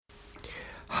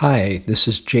Hi, this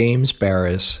is James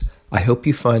Baraz. I hope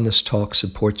you find this talk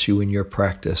supports you in your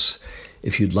practice.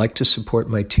 If you'd like to support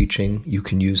my teaching, you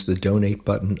can use the donate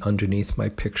button underneath my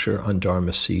picture on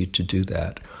Dharma Seed to do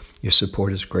that. Your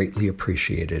support is greatly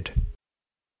appreciated.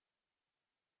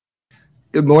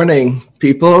 Good morning,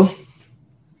 people.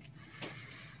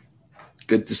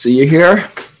 Good to see you here.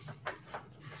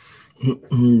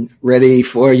 Ready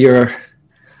for your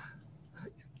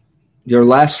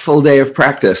last full day of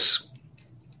practice.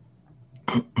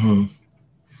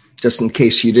 Just in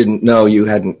case you didn't know, you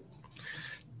hadn't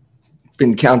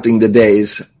been counting the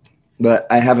days, but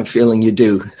I have a feeling you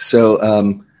do.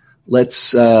 So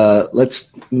let's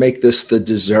make this the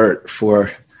dessert for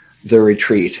the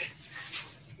retreat.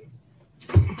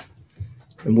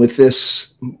 And with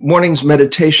this morning's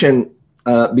meditation,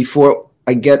 before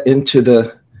I get into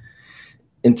the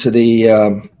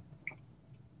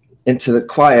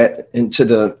quiet, into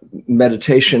the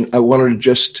meditation, I wanted to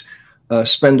just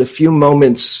spend a few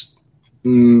moments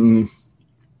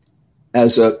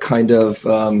as a kind of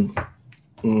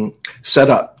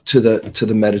setup to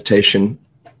the meditation.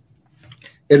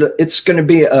 It's going to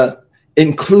be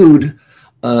include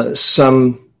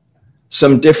some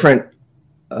different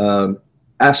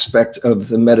aspect of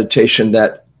the meditation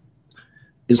that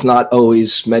is not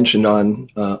always mentioned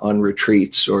on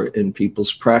retreats or in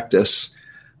people's practice,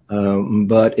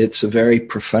 but it's a very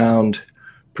profound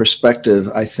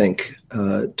perspective, I think,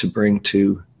 to bring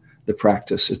to the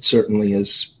practice. It certainly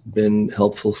has been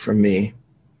helpful for me.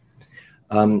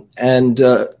 And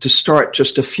to start,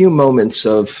 just a few moments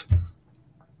of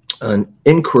an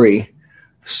inquiry.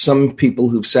 Some people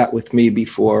who've sat with me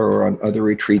before or on other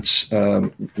retreats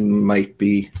might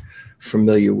be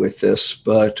familiar with this,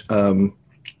 but and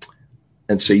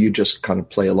so you just kind of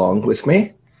play along with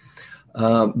me.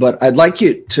 But I'd like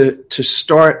you to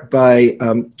start by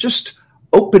just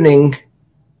opening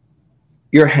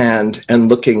your hand and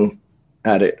looking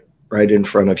at it right in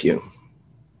front of you.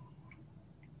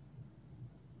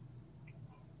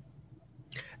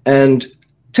 And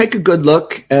take a good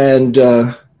look and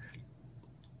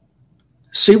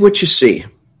see what you see.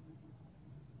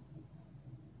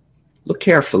 Look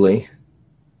carefully.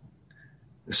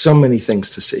 There's so many things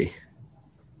to see.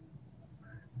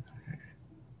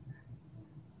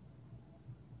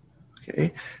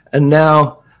 Okay, and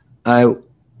now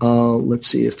let's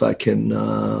see if I can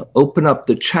open up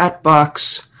the chat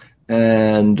box,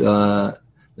 and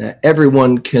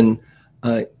everyone can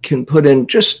put in,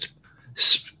 just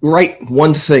write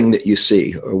one thing that you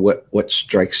see or what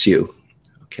strikes you.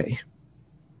 Okay,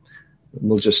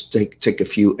 we'll just take a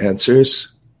few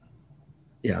answers.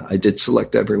 Yeah, I did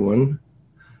select everyone.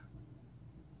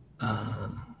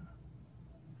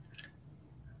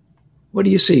 What do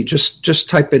you see? Just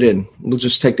type it in. We'll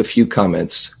just take a few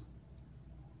comments.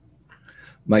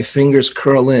 My fingers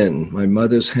curl in, my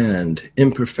mother's hand,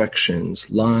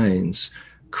 imperfections, lines,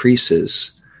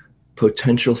 creases,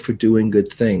 potential for doing good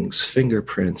things,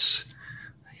 fingerprints,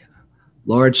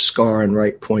 large scar on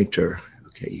right pointer.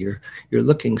 Okay, you're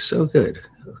looking so good.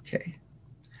 Okay.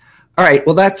 All right,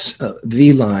 well, that's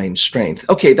V-line strength.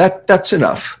 Okay, that's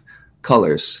enough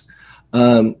colors.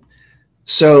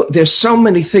 So there's so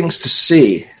many things to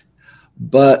see,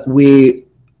 but we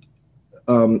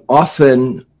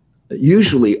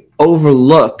usually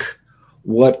overlook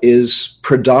what is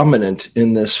predominant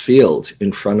in this field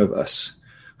in front of us.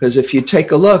 Because if you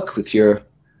take a look with your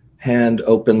hand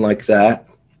open like that,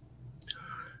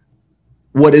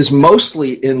 what is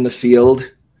mostly in the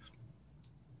field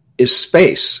is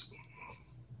space.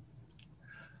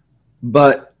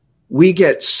 But we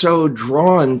get so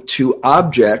drawn to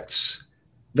objects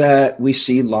that we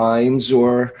see lines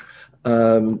or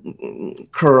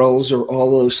curls or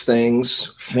all those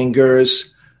things,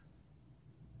 fingers,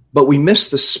 but we miss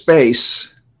the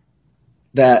space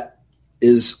that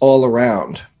is all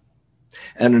around.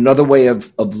 And another way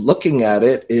of looking at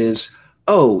it is,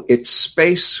 oh, it's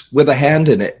space with a hand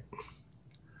in it.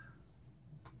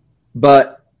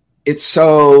 But it's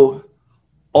so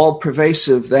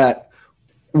all-pervasive that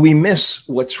we miss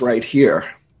what's right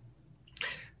here.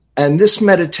 And this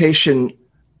meditation,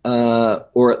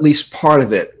 or at least part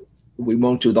of it, we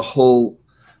won't do the whole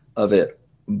of it,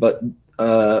 but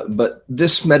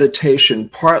this meditation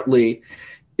partly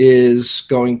is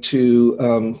going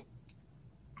to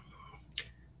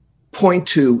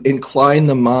incline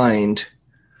the mind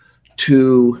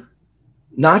to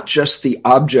not just the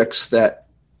objects that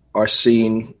are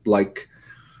seen, like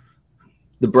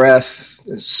the breath,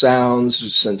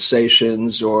 sounds,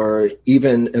 sensations, or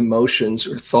even emotions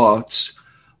or thoughts,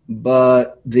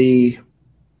 but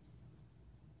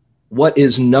what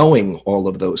is knowing all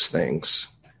of those things?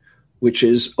 which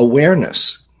is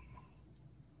awareness.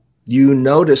 You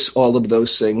notice all of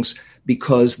those things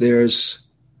because there's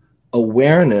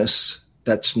awareness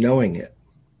that's knowing it.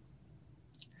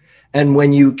 And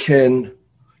when you can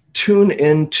tune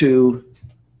into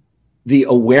the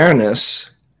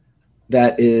awareness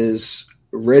that is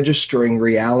registering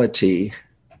reality,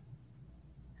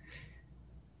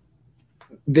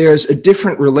 there's a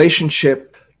different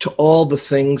relationship to all the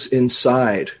things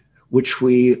inside, which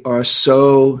we are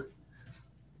so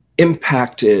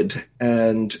impacted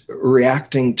and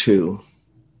reacting to.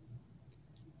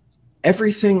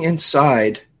 Everything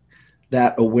inside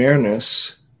that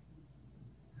awareness,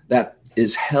 that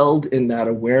is held in that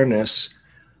awareness,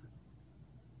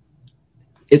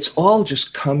 it's all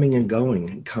just coming and going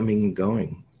and coming and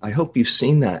going. I hope you've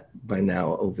seen that by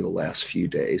now over the last few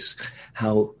days,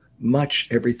 how much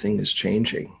everything is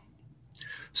changing.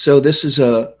 So this is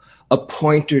a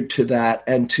pointer to that,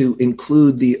 and to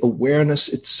include the awareness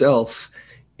itself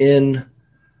in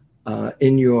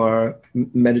your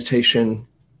meditation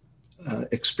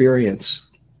experience.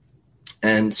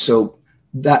 And so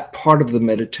that part of the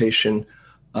meditation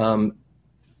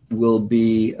will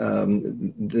be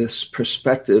this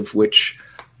perspective, which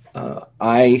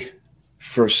I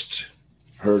first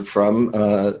heard from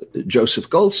Joseph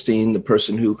Goldstein, the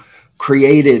person who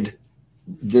created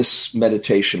this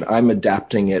meditation. I'm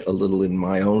adapting it a little in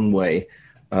my own way,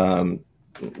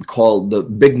 called the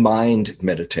Big Mind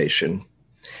meditation.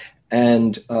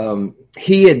 And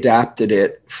he adapted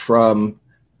it from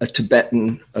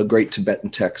a great Tibetan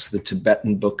text, the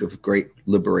Tibetan Book of Great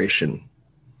Liberation.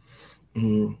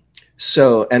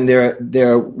 So, and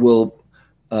there will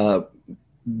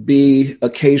be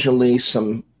occasionally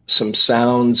some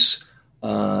sounds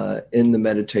in the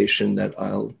meditation that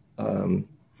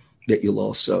that you'll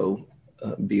also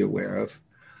be aware of.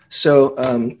 So,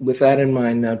 with that in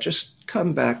mind, now just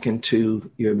come back into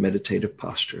your meditative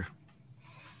posture.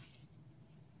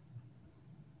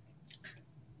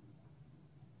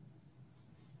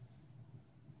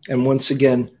 And once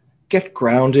again, get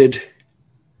grounded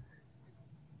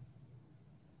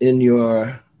in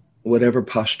your whatever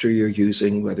posture you're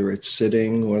using, whether it's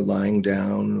sitting or lying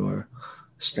down or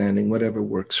standing, whatever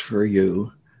works for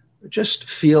you. Just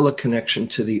feel a connection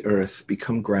to the earth,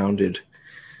 become grounded,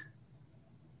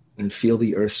 and feel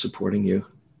the earth supporting you.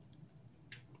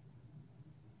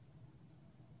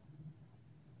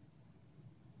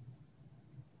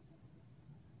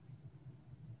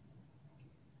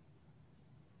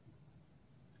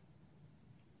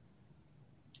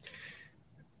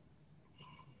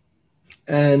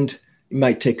 And you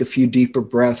might take a few deeper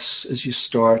breaths as you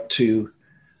start to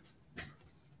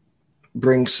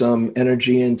bring some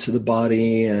energy into the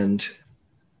body and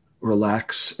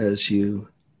relax as you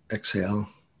exhale.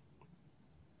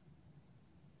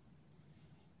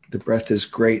 The breath is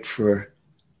great for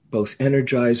both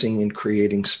energizing and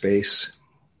creating space.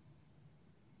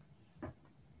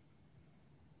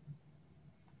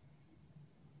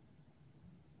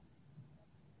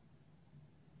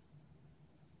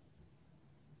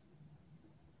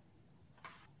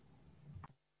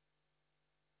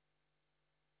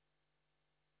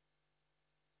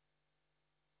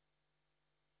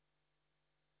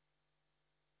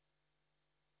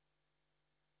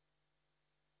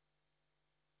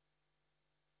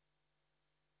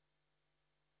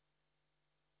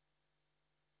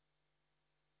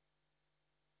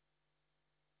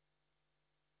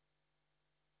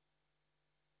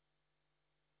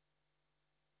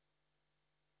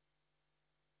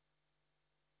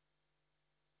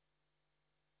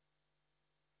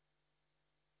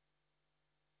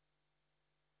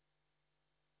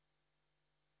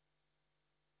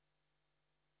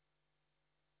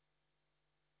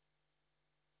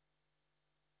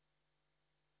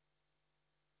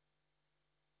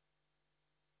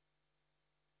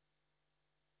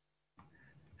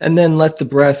 And then let the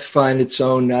breath find its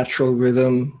own natural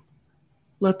rhythm.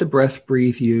 Let the breath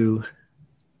breathe you.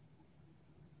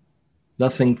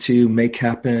 Nothing to make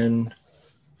happen.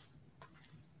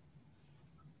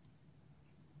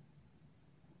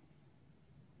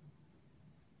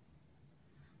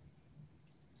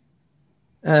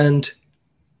 And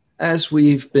as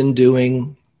we've been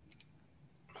doing,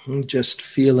 just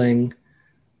feeling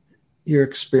your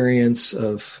experience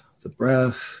of the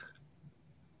breath,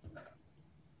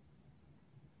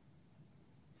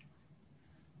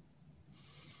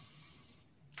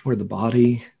 or the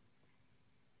body,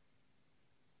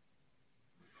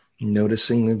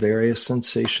 noticing the various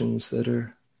sensations that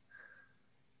are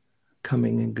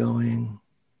coming and going.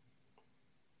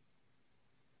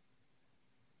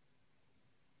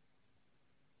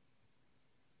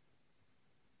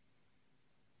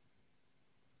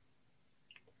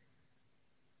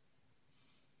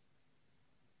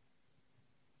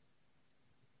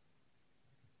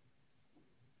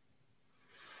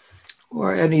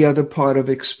 or any other part of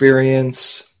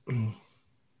experience.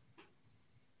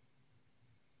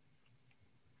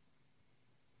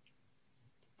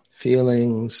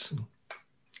 Feelings,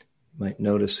 might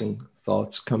noticing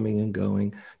thoughts coming and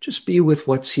going. Just be with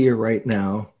what's here right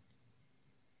now.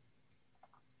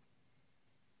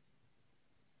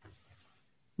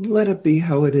 Let it be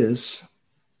how it is.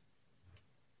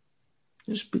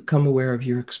 Just become aware of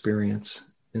your experience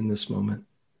in this moment.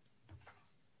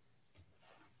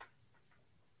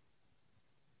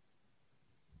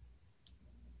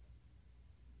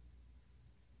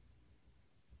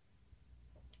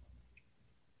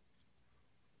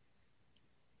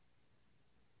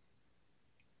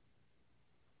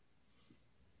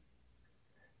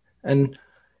 And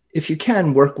if you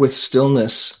can, work with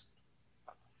stillness.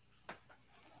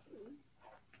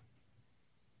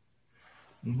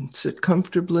 Sit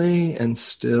comfortably and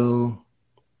still.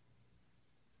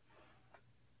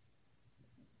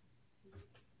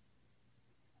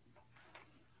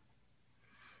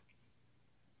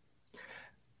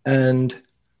 And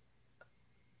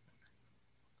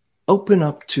open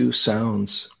up to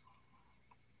sounds.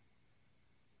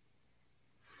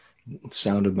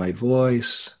 Sound of my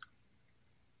voice.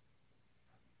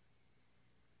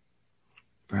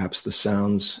 Perhaps the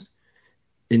sounds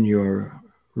in your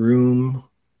room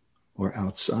or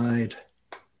outside.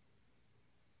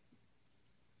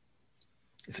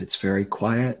 If it's very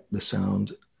quiet, the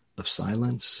sound of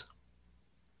silence.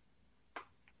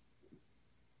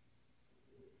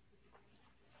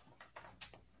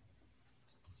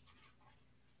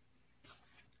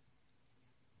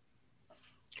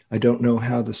 I don't know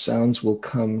how the sounds will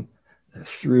come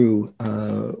through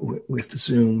with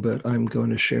Zoom, but I'm going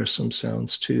to share some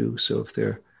sounds too. So if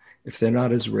they're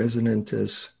not as resonant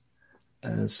as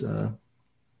I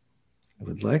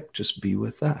would like, just be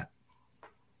with that.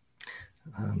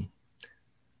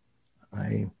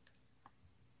 I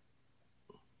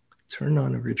turn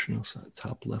on original sound,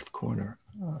 top left corner.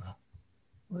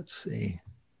 Let's see.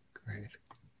 Great.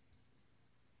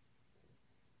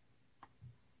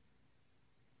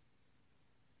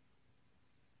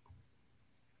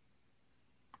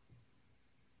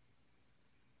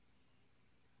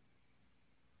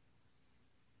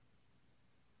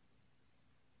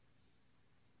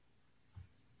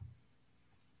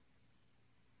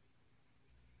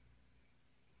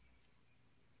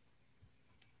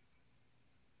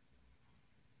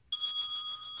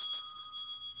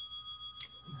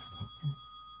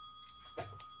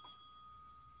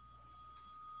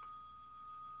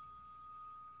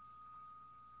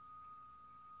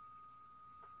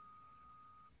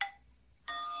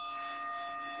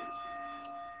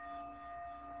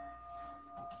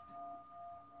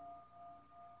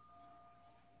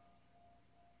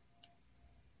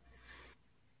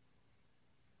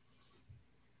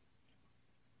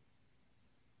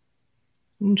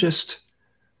 And just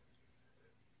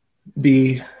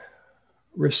be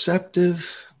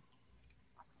receptive.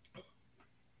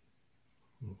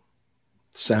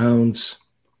 Sounds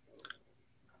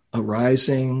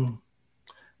arising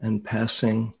and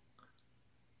passing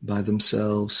by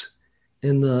themselves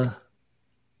in the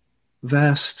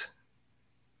vast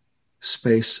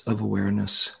space of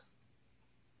awareness.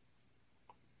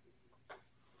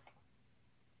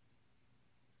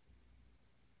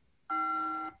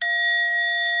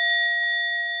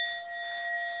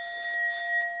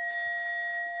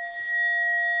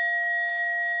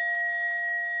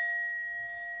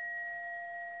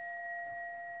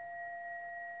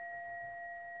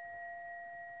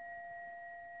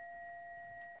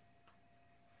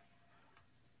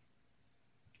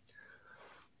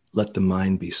 Let the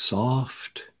mind be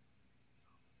soft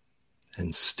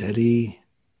and steady.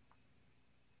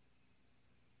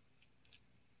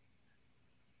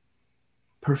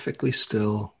 Perfectly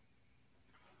still.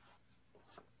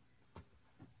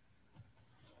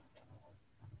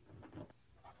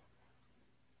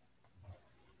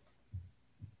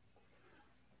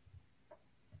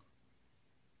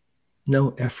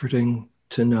 No efforting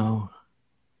to know.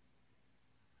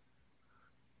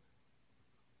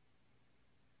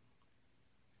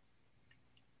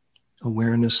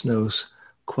 Awareness knows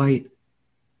quite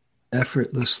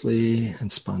effortlessly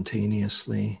and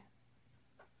spontaneously.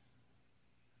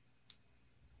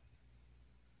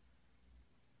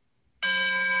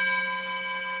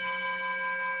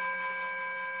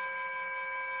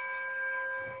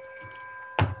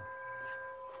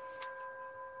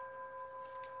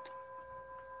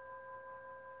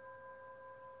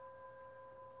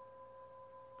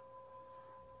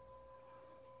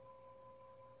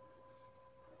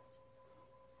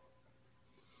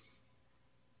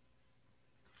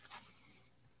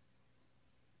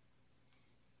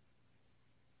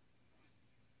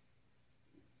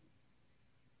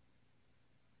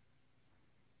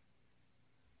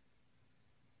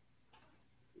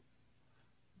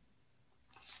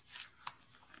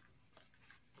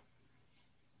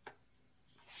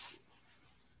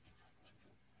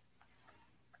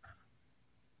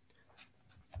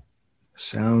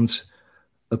 Sounds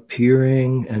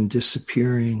appearing and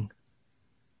disappearing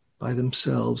by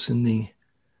themselves in the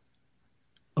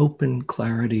open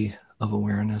clarity of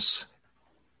awareness.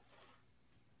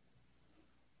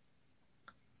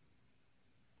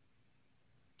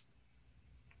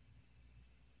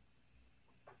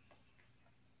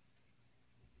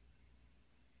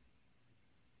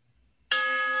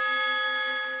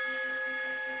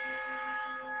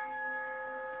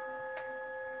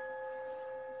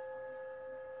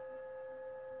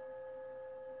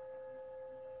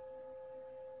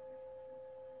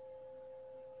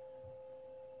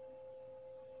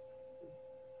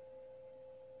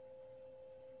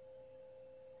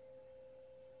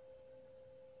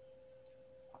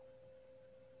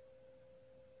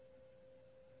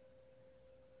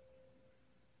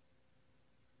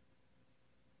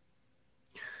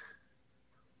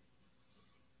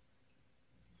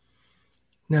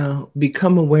 Now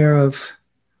become aware of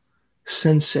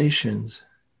sensations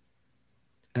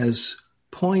as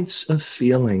points of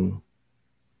feeling,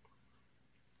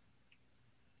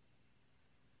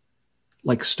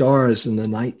 like stars in the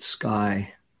night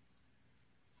sky.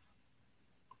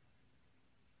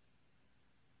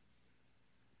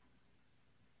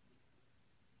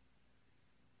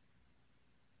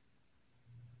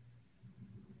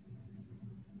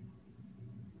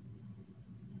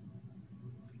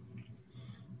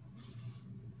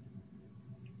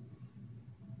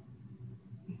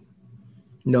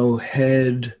 No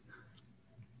head,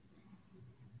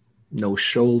 no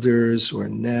shoulders or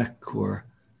neck or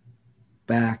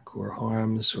back or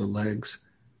arms or legs.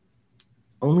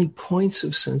 Only points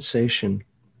of sensation,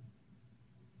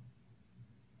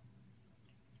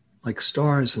 like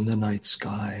stars in the night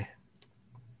sky.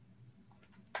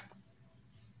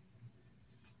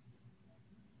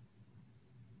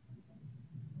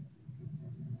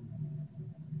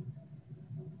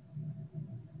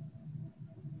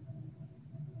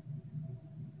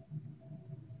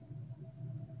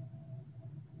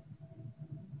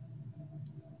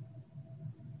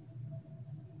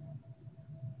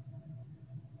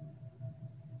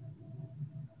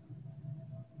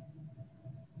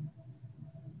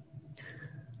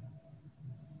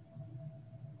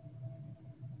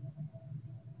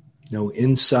 No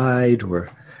inside or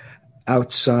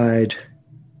outside.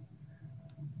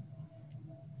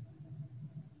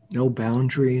 No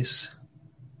boundaries.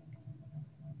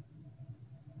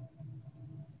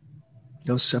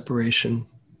 No separation.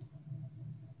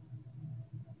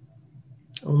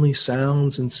 Only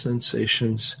sounds and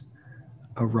sensations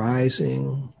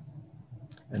arising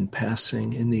and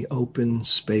passing in the open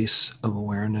space of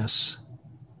awareness.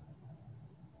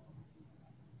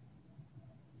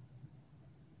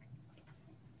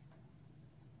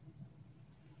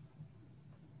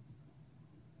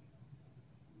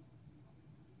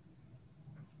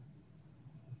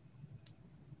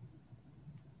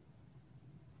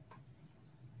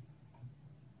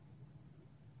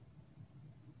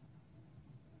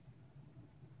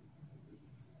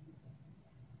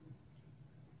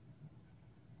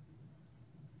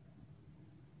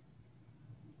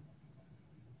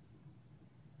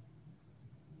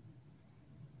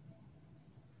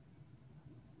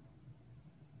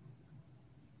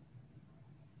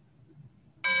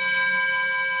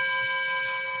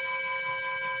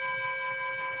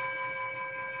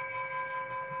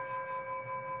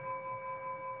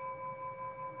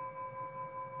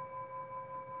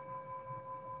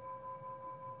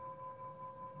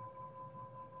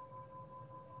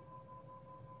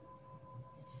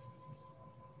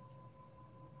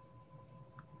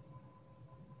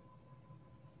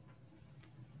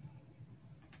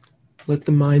 Let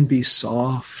the mind be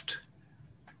soft,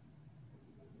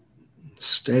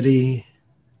 steady,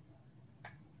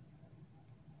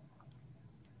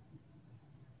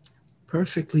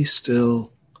 perfectly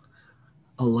still,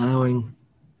 allowing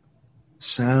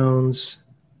sounds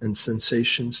and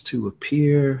sensations to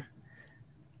appear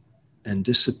and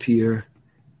disappear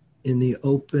in the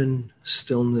open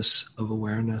stillness of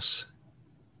awareness.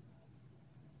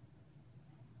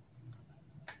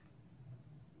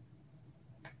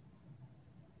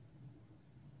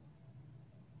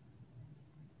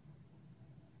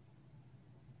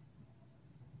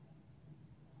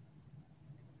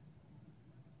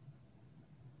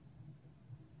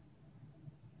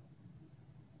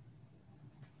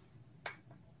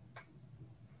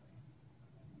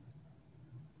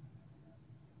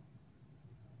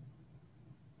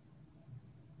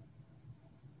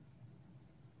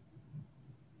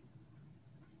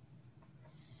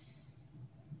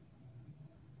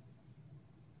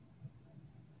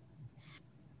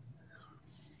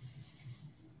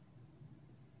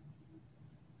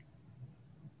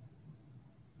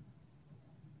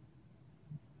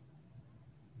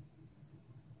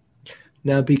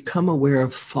 Now become aware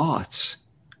of thoughts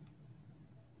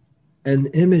and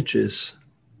images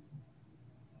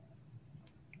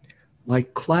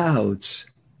like clouds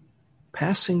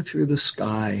passing through the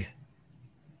sky.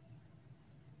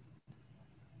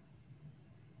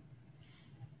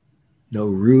 No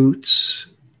roots,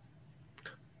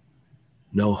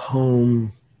 no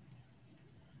home,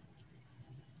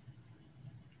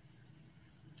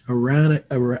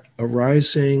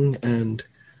 arising and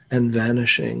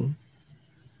vanishing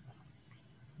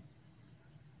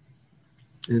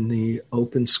in the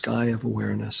open sky of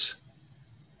awareness.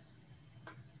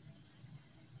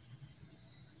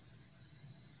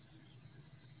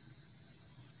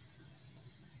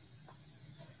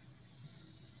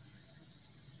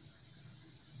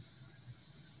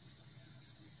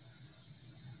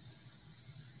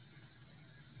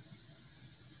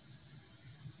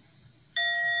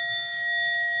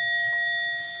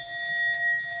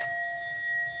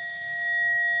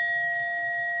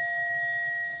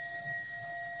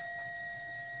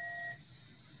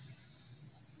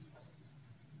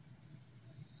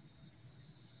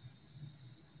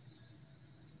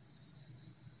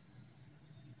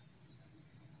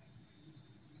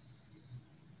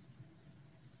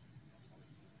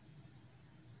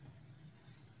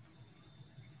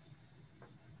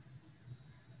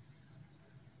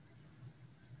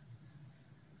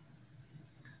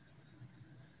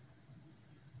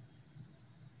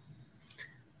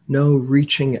 No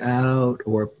reaching out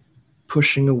or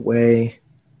pushing away.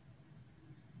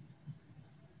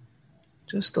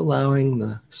 Just allowing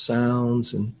the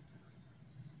sounds and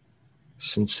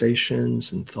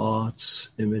sensations and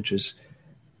thoughts, images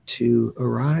to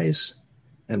arise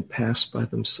and pass by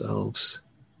themselves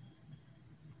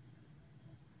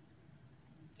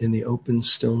in the open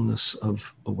stillness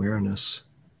of awareness.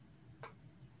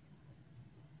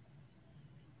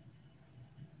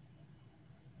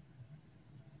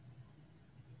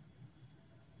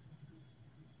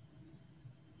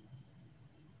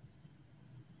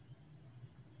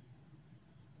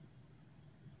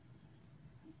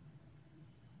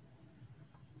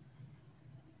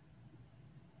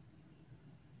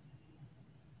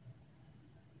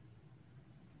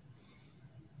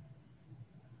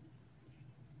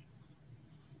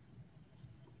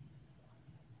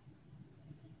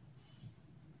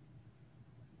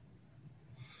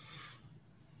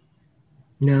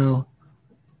 Now,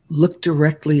 look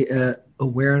directly at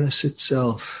awareness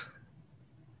itself.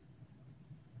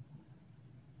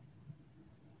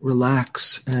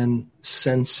 Relax and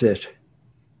sense it.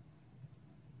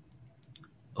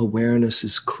 Awareness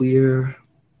is clear,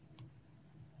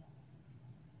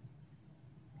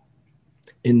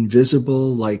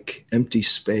 invisible like empty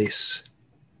space.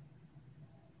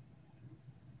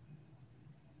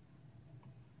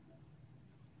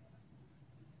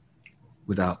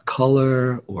 Without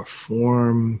color or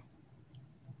form.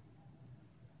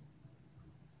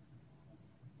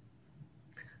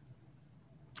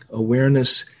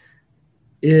 Awareness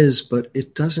is, but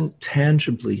it doesn't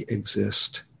tangibly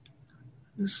exist.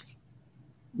 Just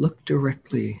look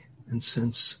directly and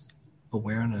sense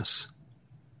awareness.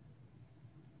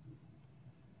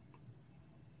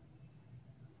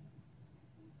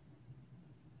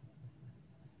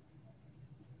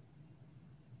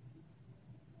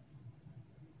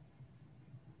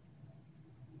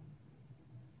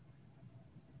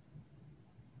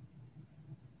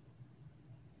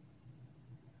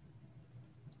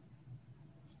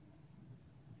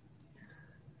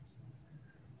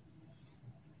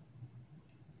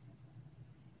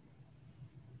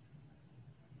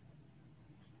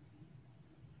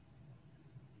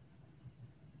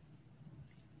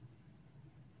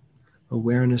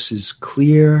 Awareness is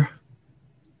clear,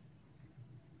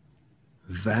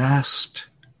 vast,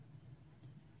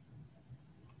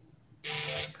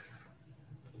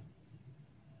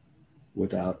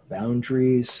 without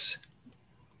boundaries,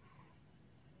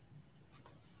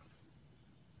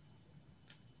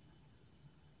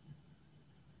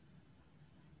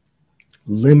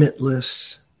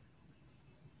 limitless.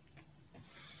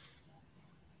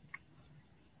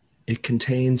 It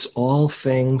contains all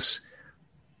things,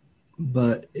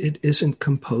 but it isn't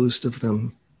composed of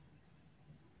them.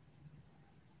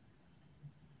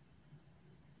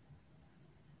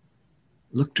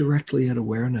 Look directly at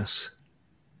awareness.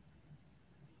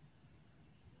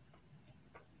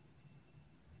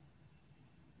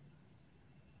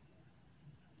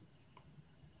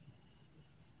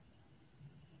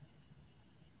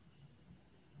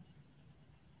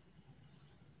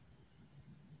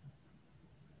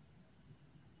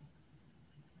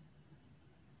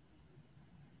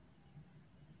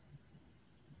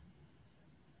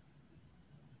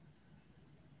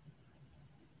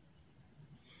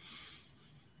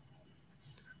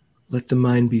 Let the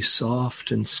mind be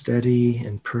soft and steady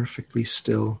and perfectly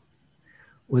still,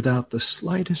 without the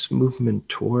slightest movement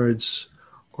towards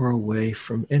or away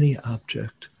from any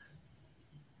object.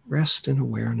 Rest in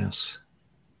awareness.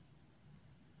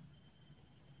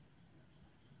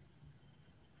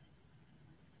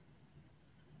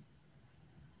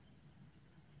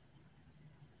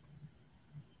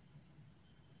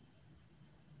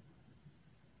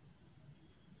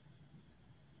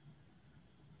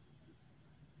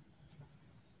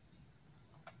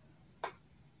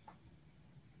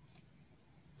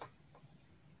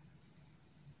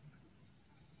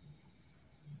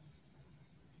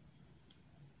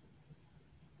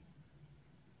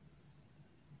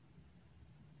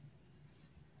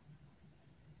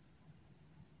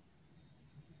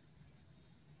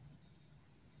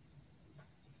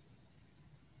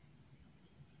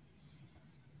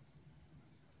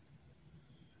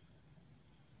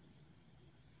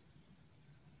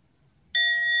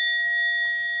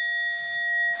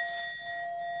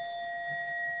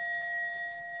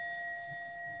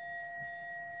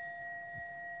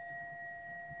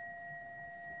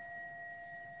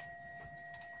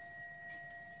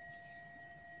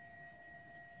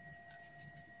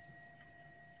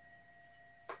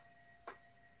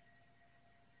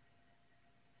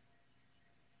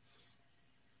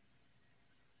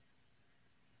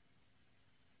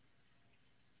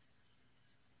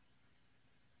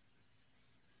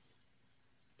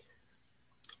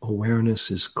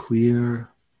 Awareness is clear,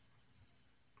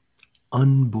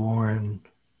 unborn,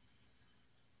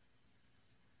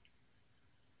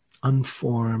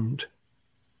 unformed.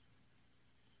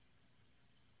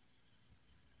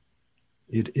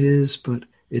 It is, but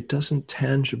it doesn't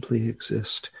tangibly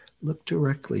exist. Look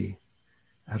directly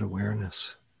at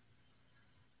awareness.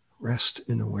 Rest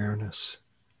in awareness.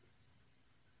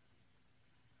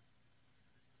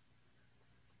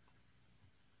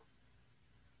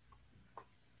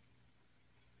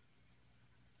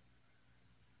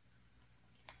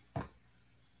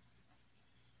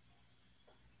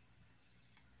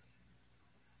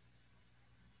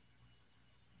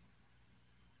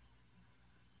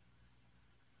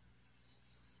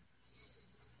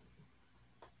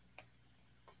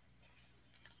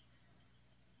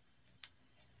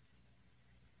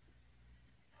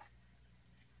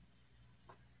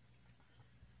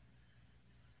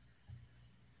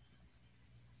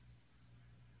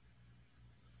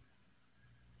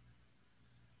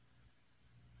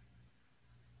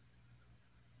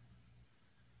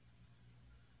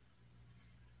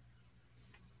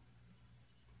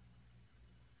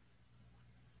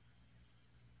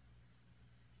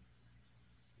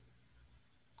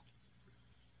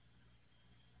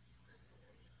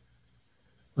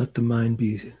 Let the mind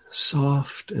be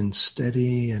soft and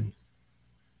steady and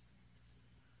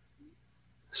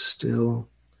still.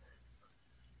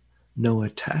 No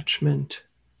attachment,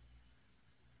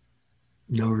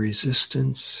 no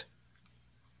resistance.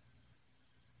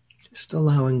 Just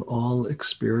allowing all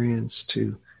experience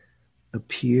to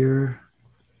appear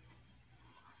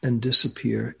and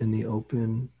disappear in the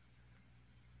open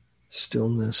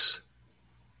stillness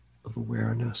of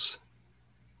awareness.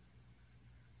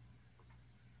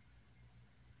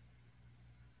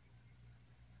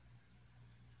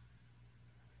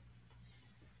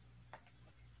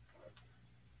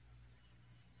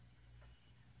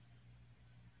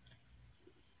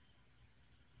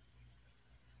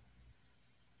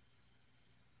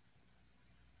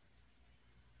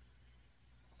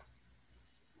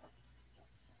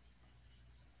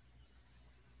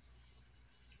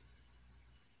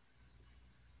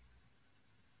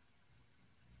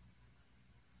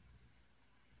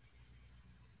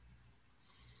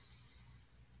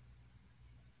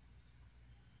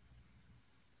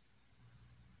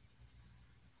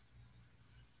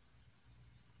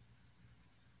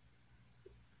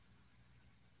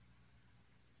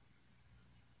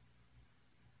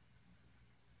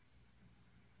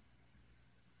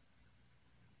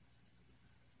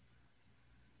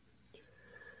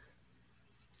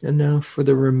 And now for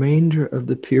the remainder of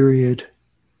the period,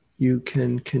 you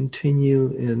can continue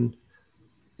in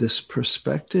this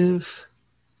perspective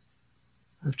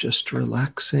of just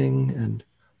relaxing and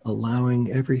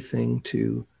allowing everything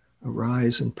to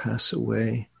arise and pass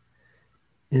away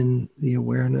in the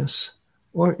awareness.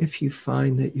 Or if you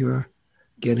find that you're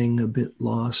getting a bit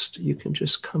lost, you can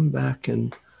just come back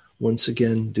and once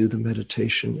again do the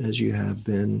meditation as you have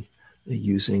been,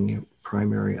 using your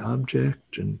primary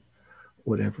object and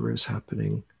whatever is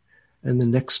happening. And the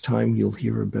next time you'll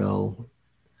hear a bell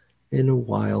in a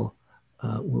while,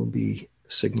 will be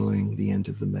signaling the end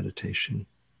of the meditation.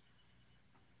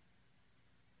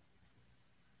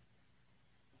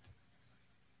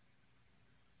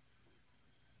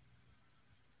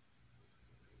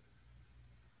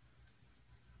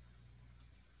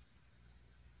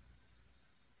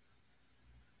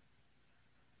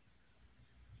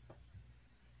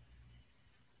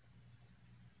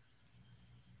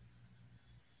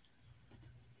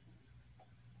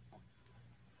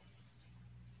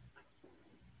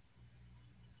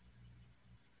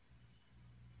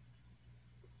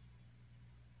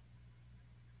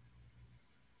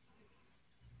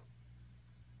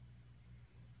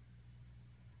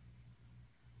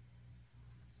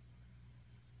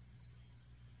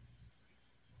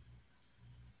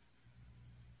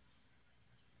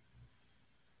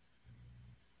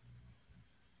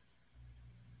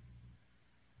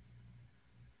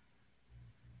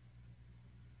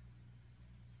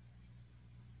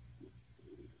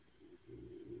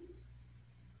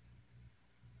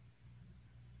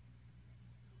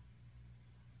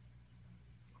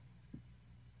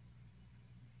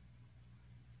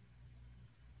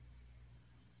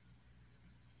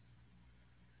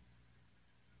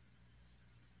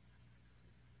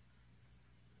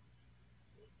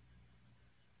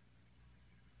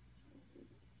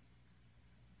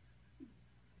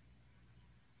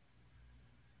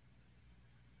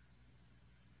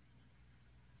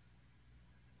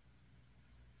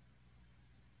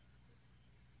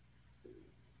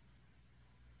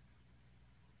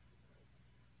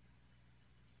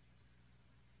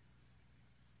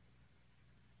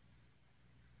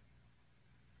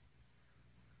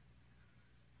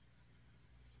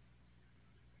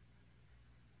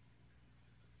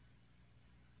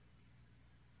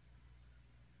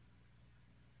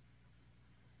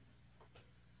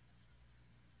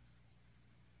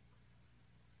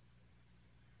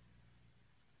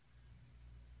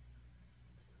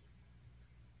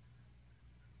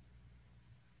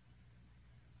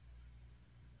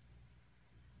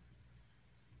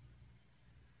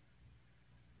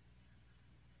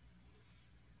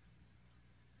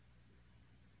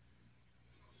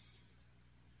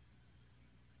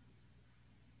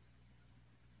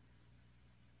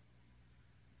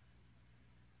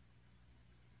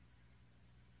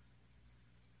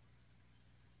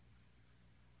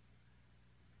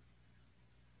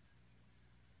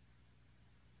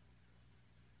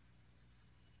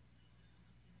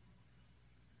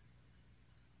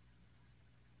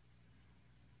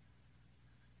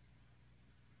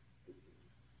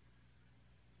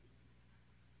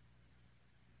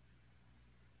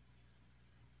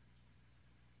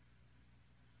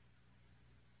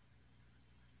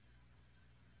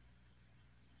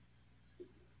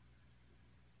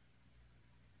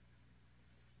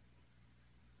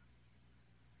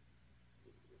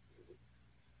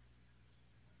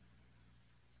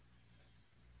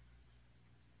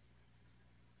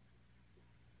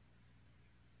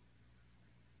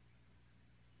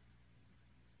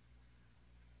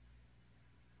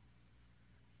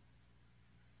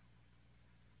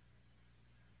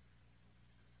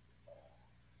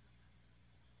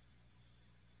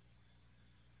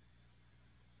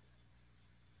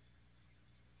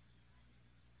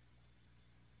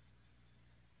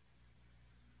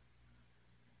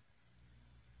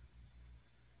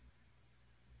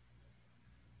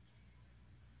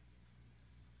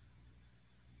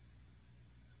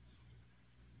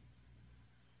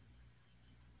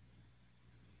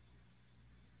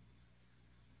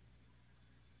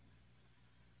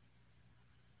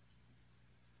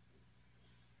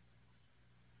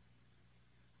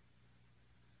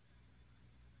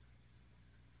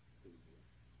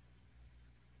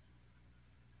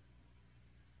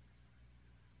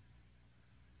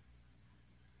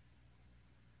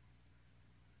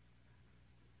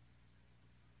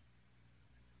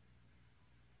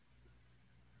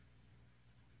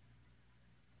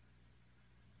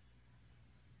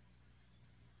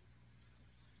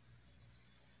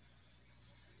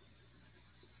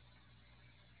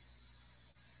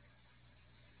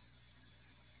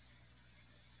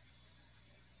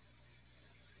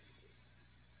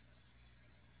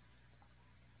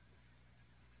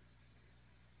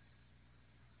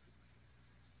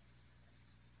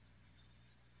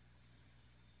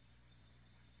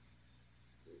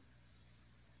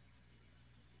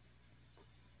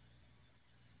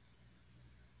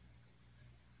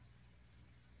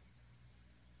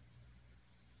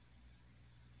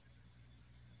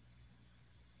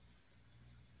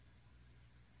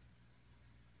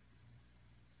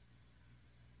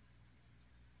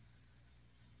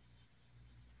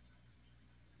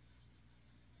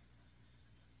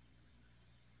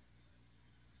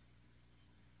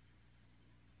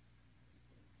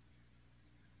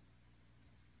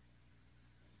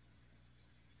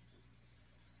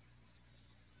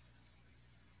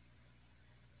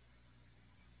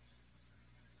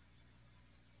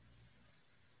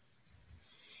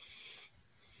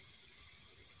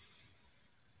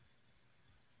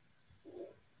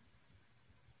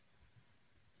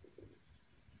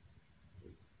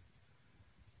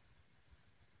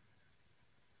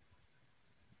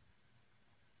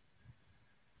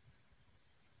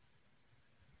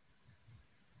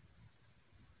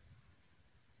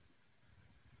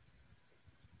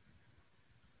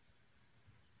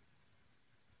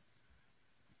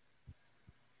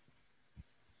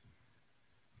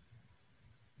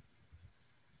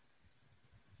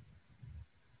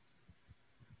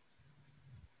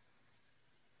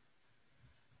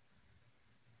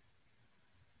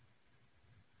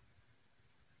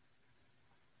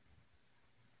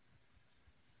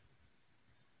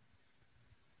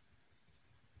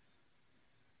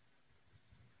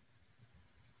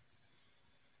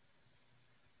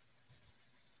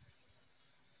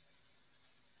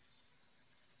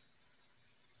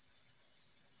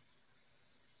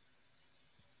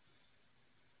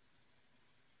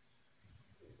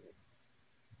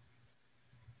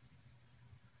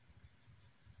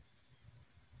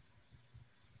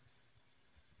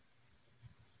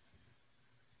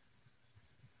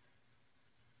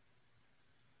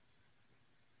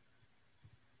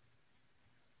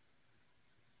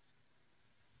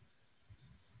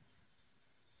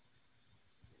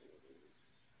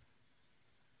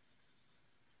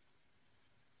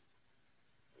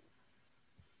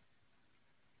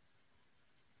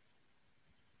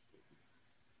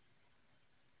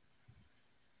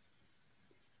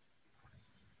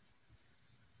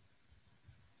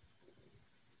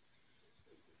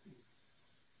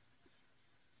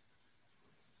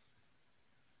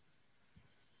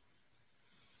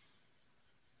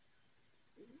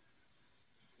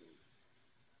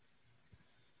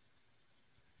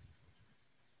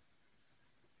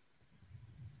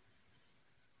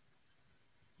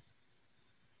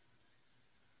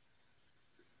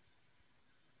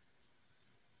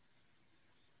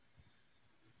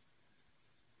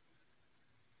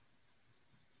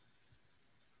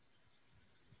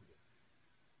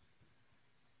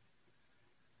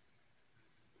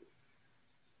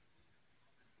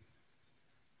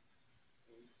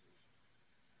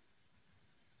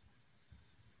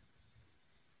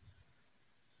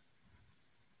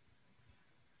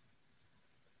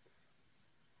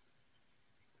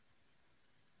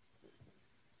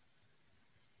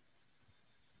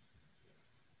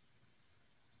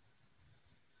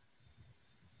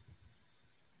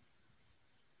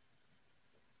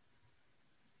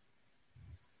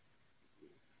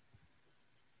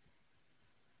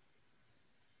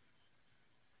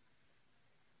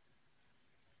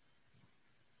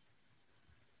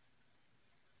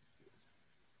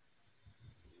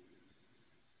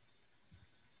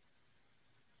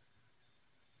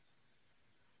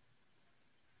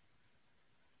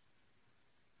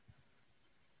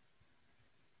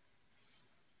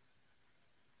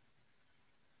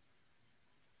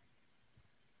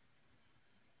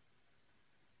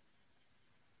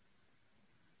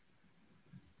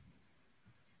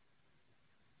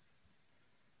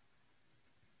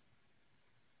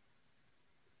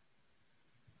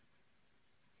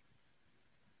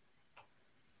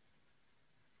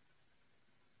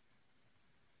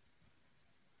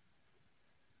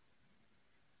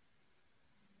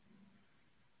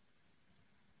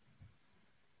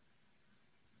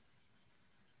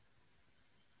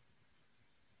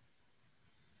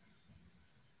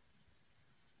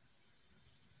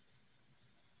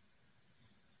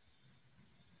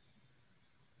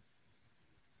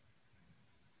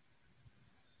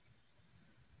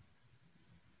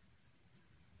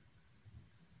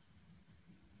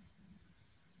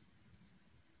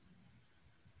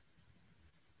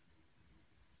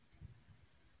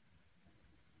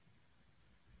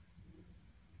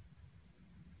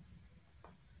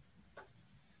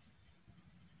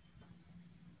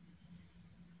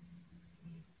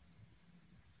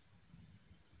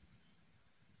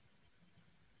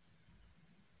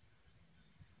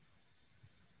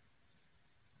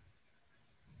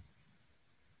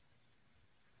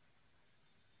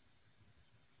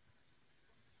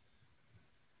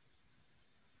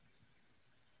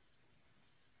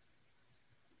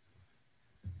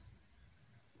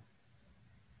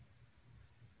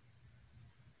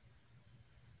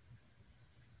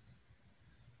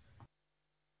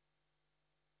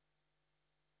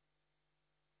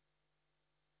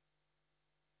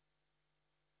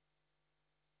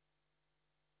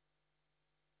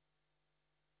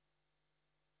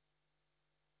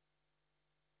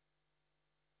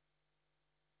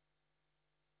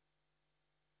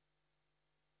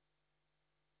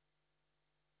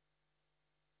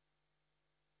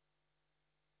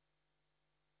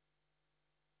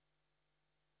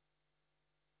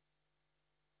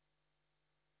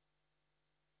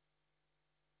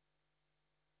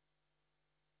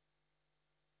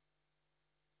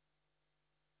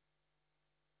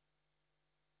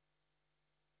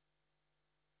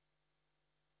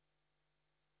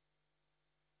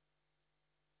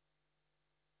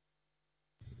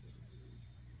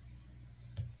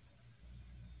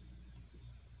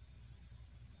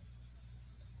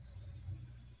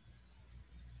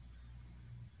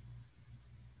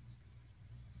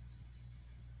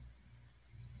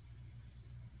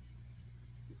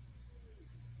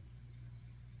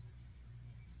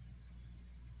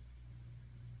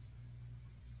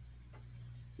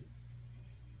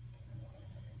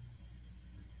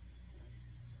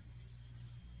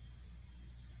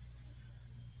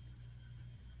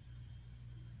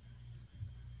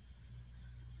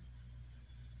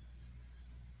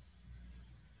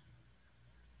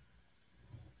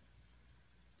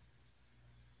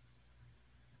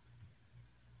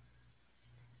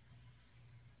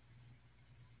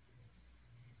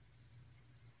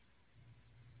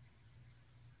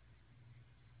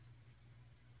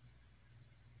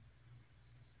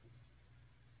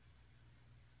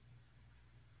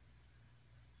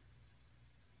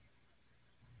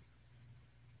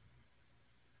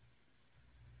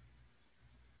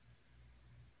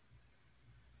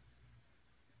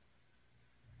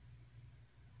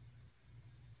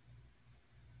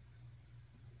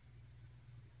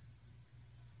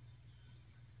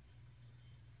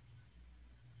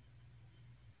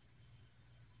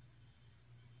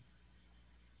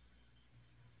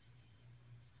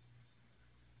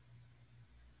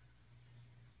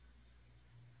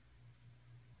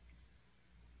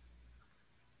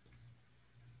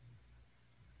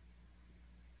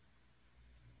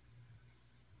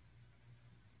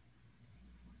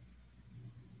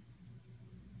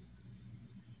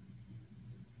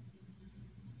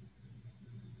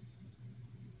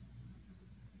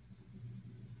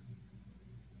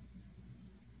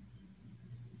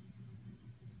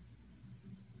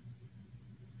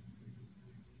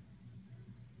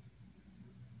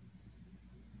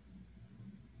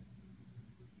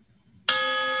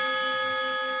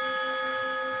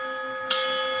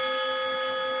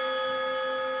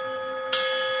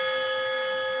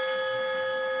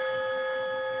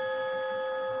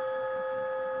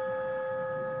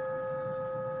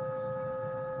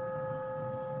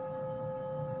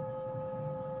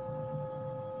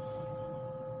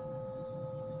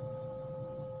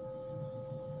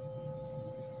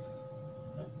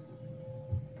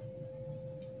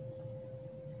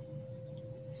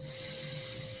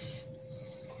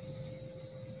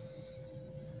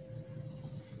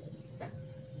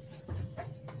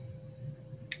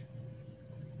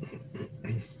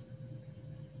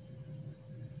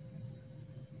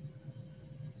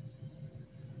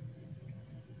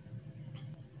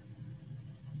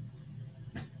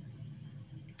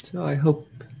 So I hope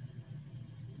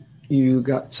you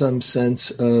got some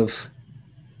sense of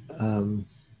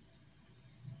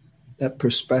that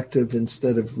perspective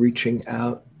instead of reaching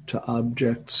out to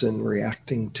objects and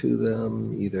reacting to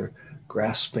them, either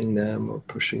grasping them or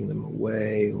pushing them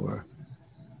away or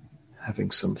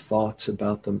having some thoughts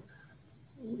about them.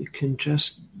 You can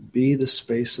just be the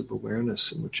space of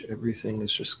awareness in which everything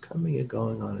is just coming and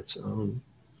going on its own.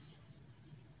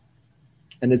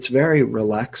 And it's very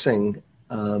relaxing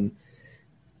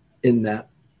in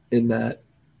that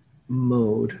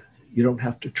mode. You don't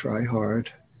have to try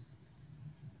hard.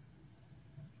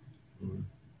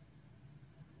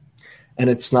 And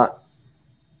it's not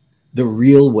the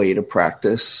real way to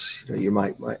practice. You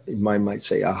might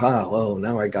say, aha, oh,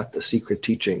 now I got the secret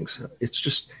teachings.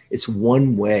 It's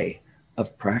one way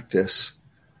of practice.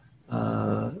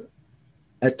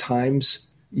 At times,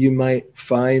 you might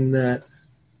find that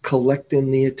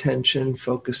collecting the attention,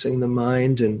 focusing the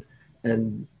mind,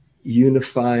 and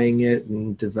unifying it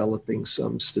and developing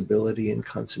some stability and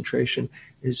concentration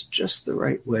is just the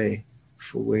right way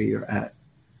for where you're at.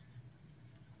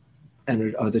 And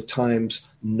at other times,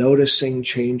 noticing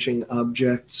changing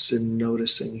objects and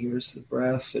noticing here's the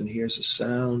breath and here's a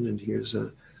sound and here's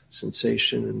a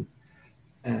sensation,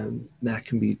 and that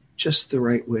can be just the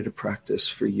right way to practice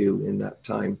for you in that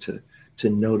time to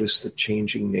notice the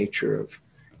changing nature of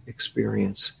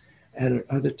experience. And at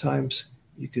other times,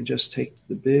 you can just take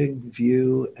the big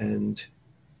view and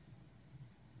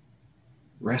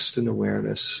rest in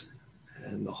awareness,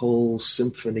 and the whole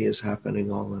symphony is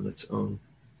happening all on its own.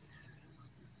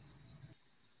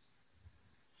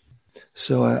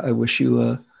 So I wish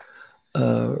you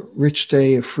a rich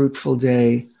day, a fruitful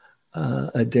day,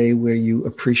 a day where you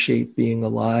appreciate being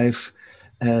alive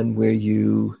and where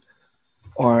you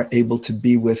are able to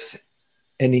be with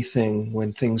anything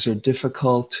when things are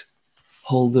difficult,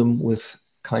 hold them with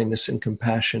kindness and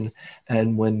compassion,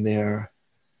 and when they're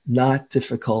not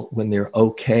difficult, when they're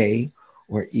okay,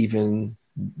 or even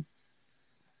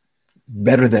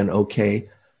better than okay,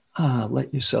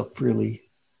 let yourself really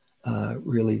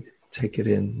take it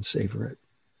in and savor it.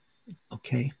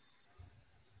 Okay?